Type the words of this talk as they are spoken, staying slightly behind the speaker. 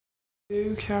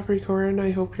Hello Capricorn,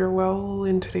 I hope you're well.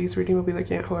 In today's reading, we'll be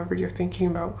looking at however you're thinking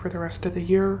about for the rest of the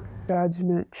year.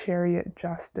 Judgment, Chariot,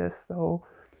 Justice. So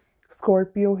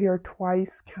Scorpio here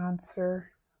twice,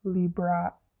 Cancer,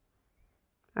 Libra,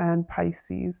 and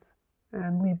Pisces.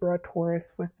 And Libra,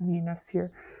 Taurus with Venus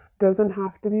here. Doesn't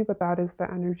have to be, but that is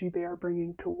the energy they are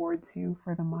bringing towards you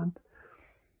for the month.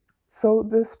 So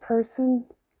this person,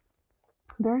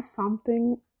 there's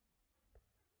something,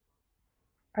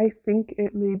 I think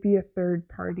it may be a third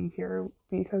party here,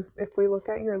 because if we look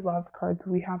at your love cards,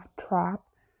 we have trap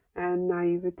and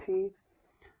naivety.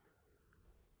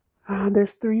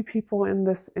 There's three people in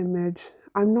this image.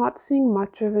 I'm not seeing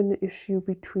much of an issue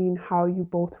between how you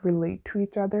both relate to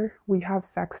each other. We have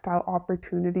sextile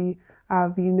opportunity,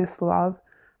 Venus love.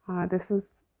 This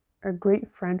is a great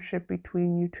friendship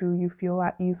between you two. You feel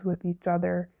at ease with each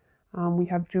other. We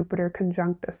have Jupiter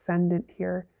conjunct ascendant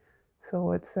here.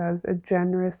 So it says a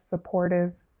generous,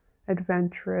 supportive,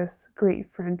 adventurous,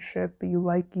 great friendship. You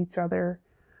like each other.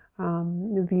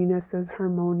 Venus is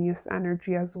harmonious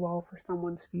energy as well for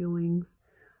someone's feelings.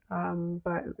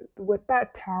 But with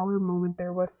that tower moment,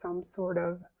 there was some sort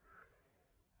of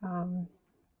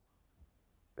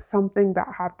something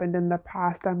that happened in the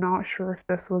past. I'm not sure if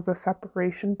this was a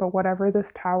separation, but whatever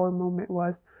this tower moment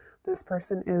was, this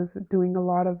person is doing a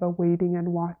lot of waiting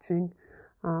and watching.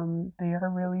 They are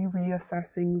really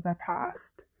reassessing the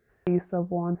past. Ace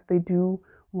of Wands, they do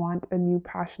want a new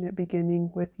passionate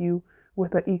beginning with you,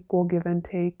 with an equal give and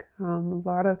take. A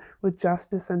lot of, with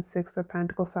Justice and Six of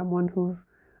Pentacles, someone who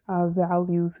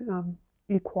values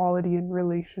equality in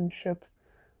relationships.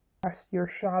 Your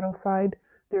shadow side,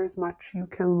 there's much you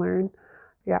can learn.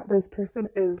 Yeah, this person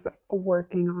is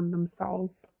working on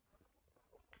themselves.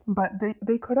 But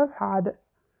they could have had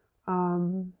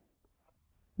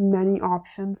many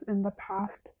options in the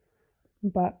past.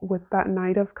 But with that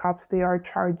Knight of Cups, they are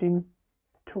charging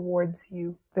towards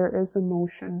you. There is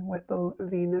emotion with the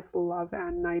Venus love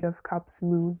and Knight of Cups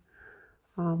moon.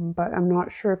 But I'm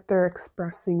not sure if they're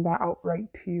expressing that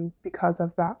outright to you because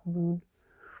of that moon.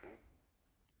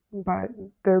 But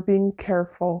they're being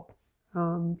careful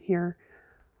here.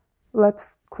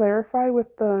 Let's clarify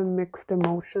with the mixed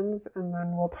emotions, and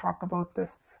then we'll talk about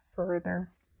this further.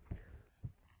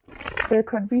 There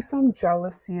could be some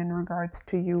jealousy in regards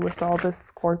to you with all this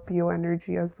Scorpio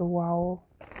energy as well.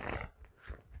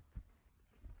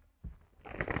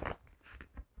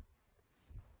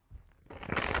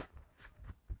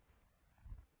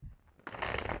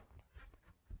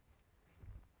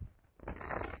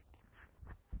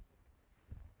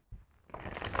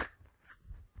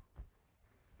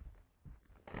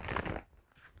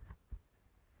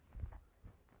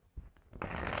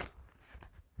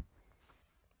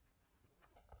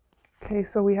 Okay,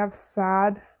 so we have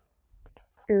sad,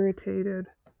 irritated,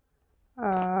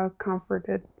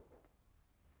 comforted.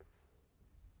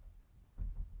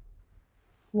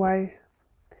 Why?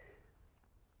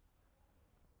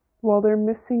 Well, they're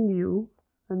missing you,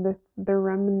 and they're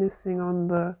reminiscing on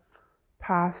the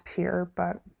past here,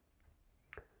 but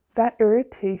that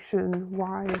irritation,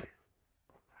 why?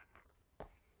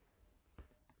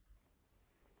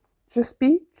 Just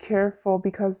be careful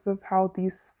because of how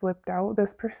these flipped out.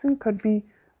 This person could be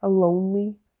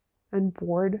lonely and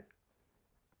bored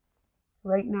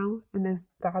right now, and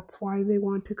that's why they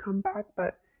want to come back,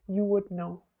 but you would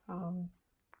know.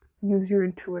 Use your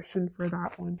intuition for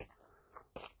that one.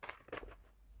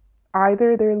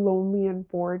 Either they're lonely and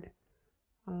bored,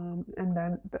 and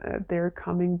then they're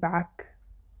coming back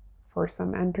for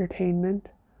some entertainment,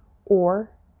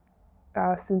 or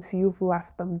since you've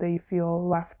left them, they feel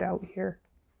left out here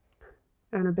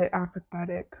and a bit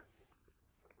apathetic.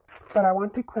 But I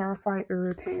want to clarify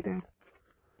irritated.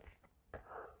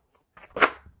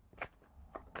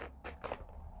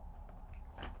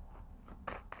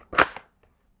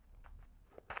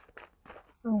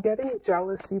 I'm getting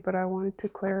jealousy, but I wanted to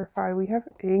clarify. We have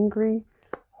angry,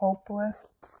 hopeless.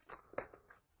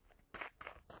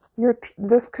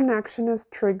 This connection is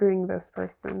triggering this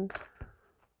person.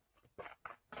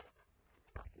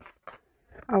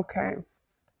 Okay.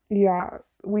 Yeah,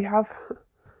 we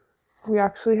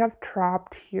actually have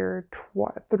trapped here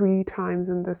 3 times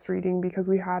in this reading because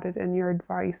we had it in your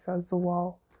advice as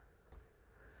well.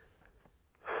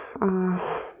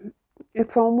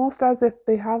 It's almost as if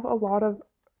they have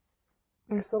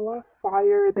there's a lot of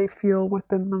fire they feel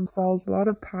within themselves, a lot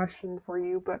of passion for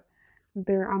you, but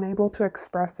they're unable to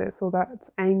express it, so that's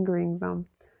angering them.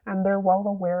 And they're well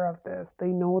aware of this. They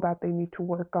know that they need to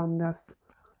work on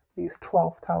these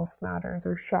 12th house matters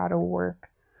or shadow work,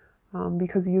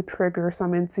 because you trigger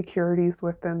some insecurities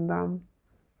within them.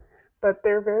 but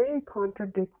they're very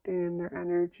contradicting in their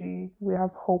energy. We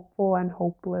have hopeful and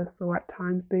hopeless, so at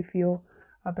times they feel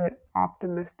a bit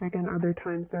optimistic and other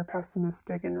times they're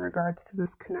pessimistic in regards to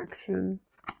this connection.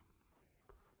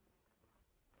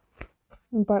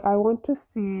 But I want to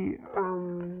see,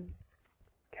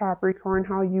 Capricorn,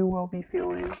 how you will be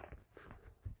feeling.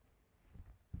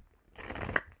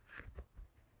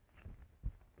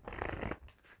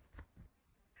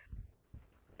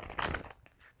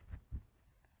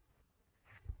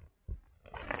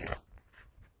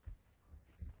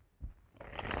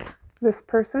 This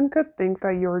person could think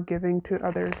that you're giving to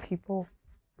other people.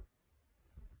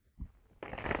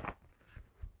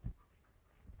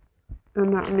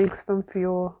 And that makes them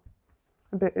feel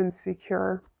a bit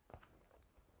insecure.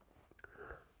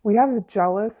 We have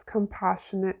jealous,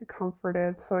 compassionate,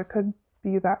 comforted. So it could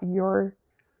be that you're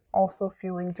also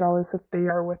feeling jealous if they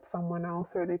are with someone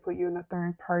else or they put you in a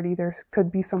third party. There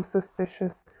could be some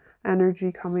suspicious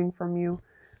energy coming from you.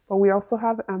 But we also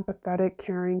have empathetic,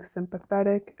 caring,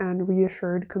 sympathetic, and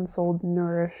reassured, consoled,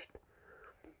 nourished.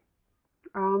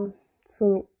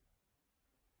 So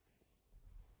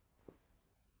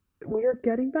we are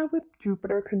getting that with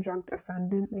Jupiter conjunct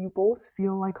ascendant. You both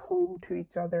feel like home to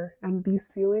each other, and these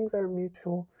feelings are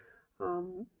mutual.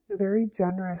 Very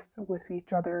generous with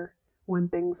each other when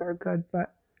things are good,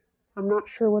 but I'm not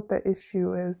sure what the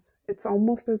issue is. It's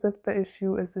almost as if the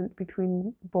issue isn't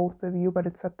between both of you, but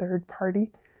it's a third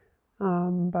party.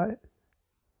 But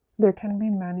there can be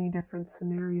many different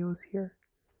scenarios here.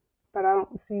 But I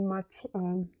don't see much,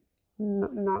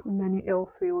 not many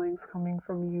ill feelings coming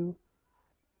from you.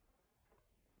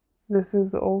 This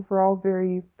is overall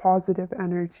very positive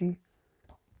energy,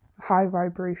 high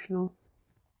vibrational.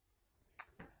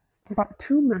 But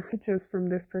two messages from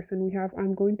this person we have: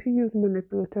 I'm going to use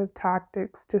manipulative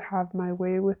tactics to have my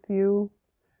way with you.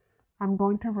 I'm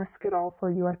going to risk it all for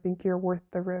you. I think you're worth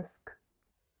the risk.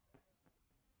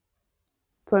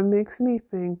 So it makes me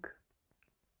think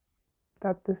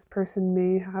that this person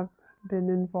may have been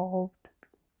involved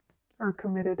or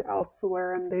committed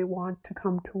elsewhere and they want to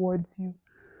come towards you.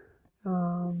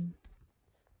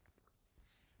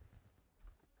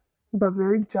 But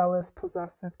very jealous,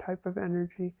 possessive type of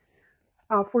energy.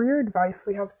 For your advice,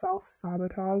 we have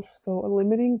self-sabotage. So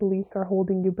limiting beliefs are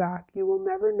holding you back. You will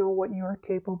never know what you are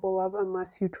capable of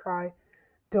unless you try.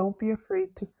 Don't be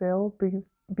afraid to fail.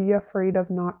 Be afraid of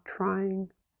not trying.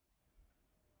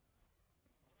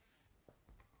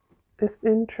 It's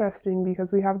interesting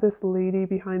because we have this lady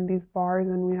behind these bars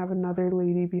and we have another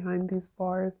lady behind these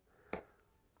bars.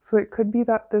 So it could be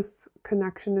that this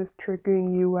connection is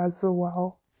triggering you as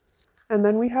well. And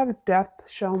then we have Death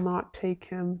Shall Not Take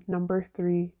Him, number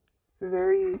 3.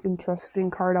 Very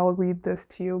interesting card. I'll read this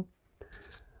to you.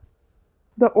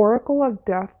 The Oracle of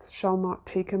Death Shall Not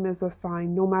Take Him is a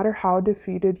sign. No matter how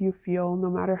defeated you feel,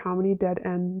 no matter how many dead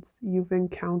ends you've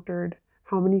encountered,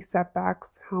 how many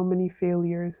setbacks, how many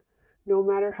failures, no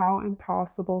matter how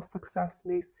impossible success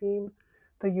may seem,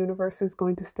 the universe is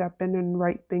going to step in and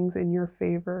write things in your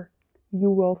favor. You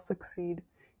will succeed.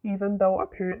 Even though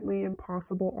apparently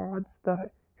impossible odds, the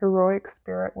heroic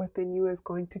spirit within you is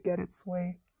going to get its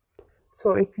way.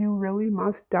 So if you really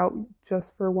must doubt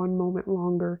just for one moment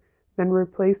longer, then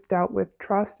replace doubt with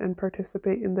trust and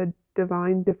participate in the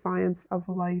divine defiance of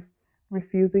life,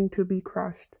 refusing to be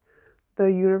crushed. The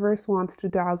universe wants to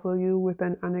dazzle you with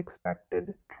an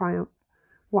unexpected triumph.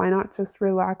 Why not just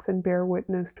relax and bear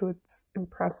witness to its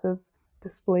impressive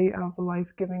display of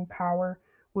life-giving power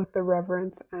with the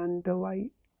reverence and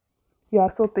delight? Yeah,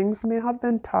 so things may have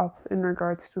been tough in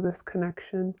regards to this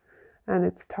connection, and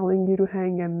it's telling you to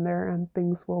hang in there and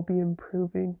things will be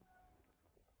improving.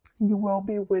 You will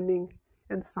be winning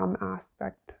in some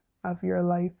aspect of your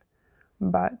life,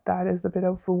 but that is a bit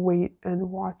of a wait and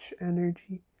watch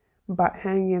energy. But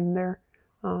hang in there.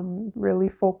 Really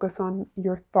focus on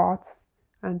your thoughts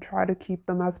and try to keep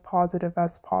them as positive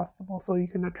as possible so you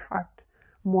can attract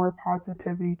more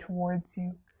positivity towards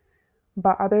you.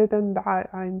 But other than that,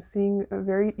 I'm seeing a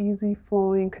very easy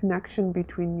flowing connection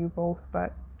between you both,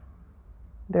 but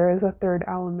there is a third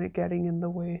element getting in the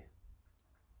way.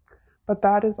 But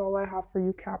that is all I have for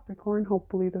you, Capricorn.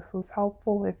 Hopefully this was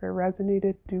helpful. If it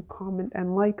resonated, do comment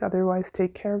and like. Otherwise,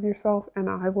 take care of yourself, and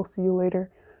I will see you later.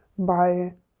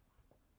 Bye.